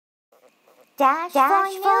Dash for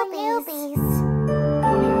newbies.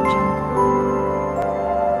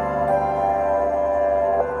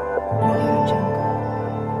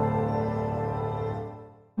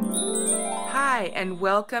 Hi, and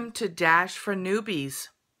welcome to Dash for Newbies.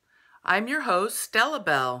 I'm your host, Stella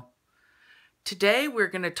Bell. Today we're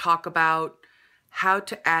going to talk about how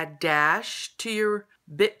to add Dash to your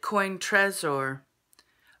Bitcoin Trezor.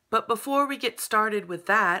 But before we get started with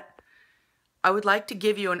that, I would like to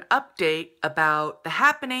give you an update about the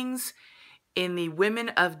happenings in the Women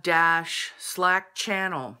of Dash Slack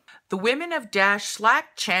channel. The Women of Dash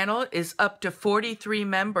Slack channel is up to 43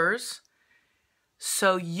 members.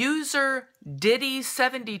 So user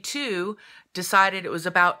Diddy72 decided it was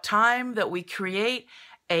about time that we create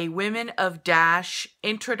a Women of Dash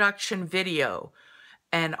introduction video.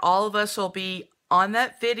 And all of us will be on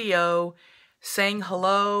that video saying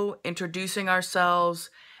hello, introducing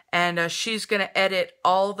ourselves, and she's going to edit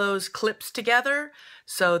all those clips together.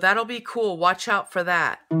 So that'll be cool. Watch out for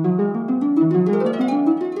that.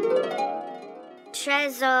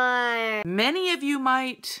 Trezor. Many of you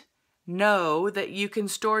might know that you can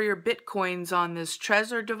store your Bitcoins on this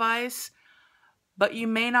Trezor device, but you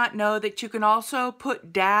may not know that you can also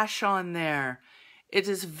put Dash on there. It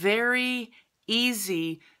is very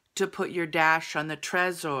easy to put your Dash on the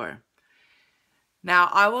Trezor.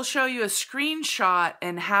 Now, I will show you a screenshot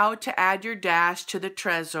and how to add your Dash to the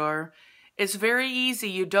Trezor. It's very easy.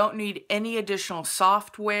 You don't need any additional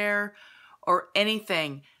software or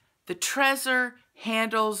anything. The Trezor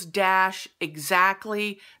handles Dash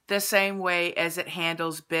exactly the same way as it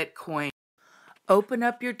handles Bitcoin. Open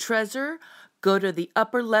up your Trezor, go to the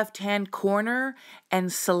upper left-hand corner,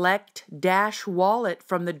 and select Dash Wallet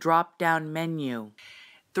from the drop-down menu.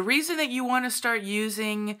 The reason that you want to start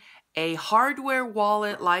using a hardware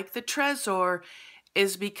wallet like the Trezor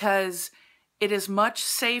is because it is much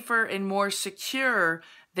safer and more secure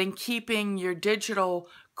than keeping your digital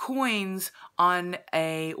coins on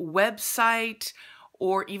a website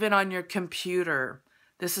or even on your computer.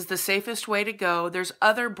 This is the safest way to go. There's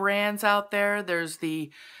other brands out there. There's the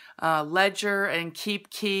Ledger and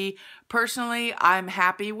KeepKey. Personally, I'm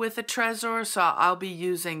happy with the Trezor, so I'll be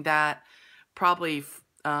using that probably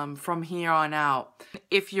from here on out.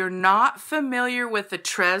 If you're not familiar with the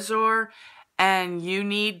Trezor and you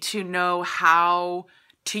need to know how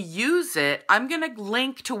to use it, I'm going to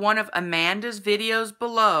link to one of Amanda's videos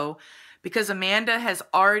below because Amanda has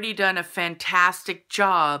already done a fantastic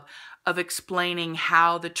job of explaining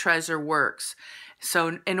how the Trezor works.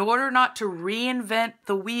 So in order not to reinvent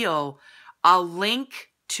the wheel, I'll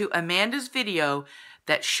link to Amanda's video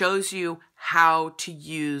that shows you how to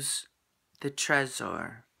use the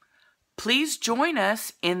Trezor. Please join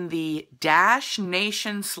us in the Dash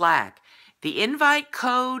Nation Slack. The invite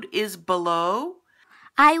code is below.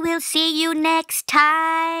 I will see you next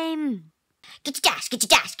time. Get your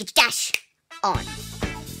dash on.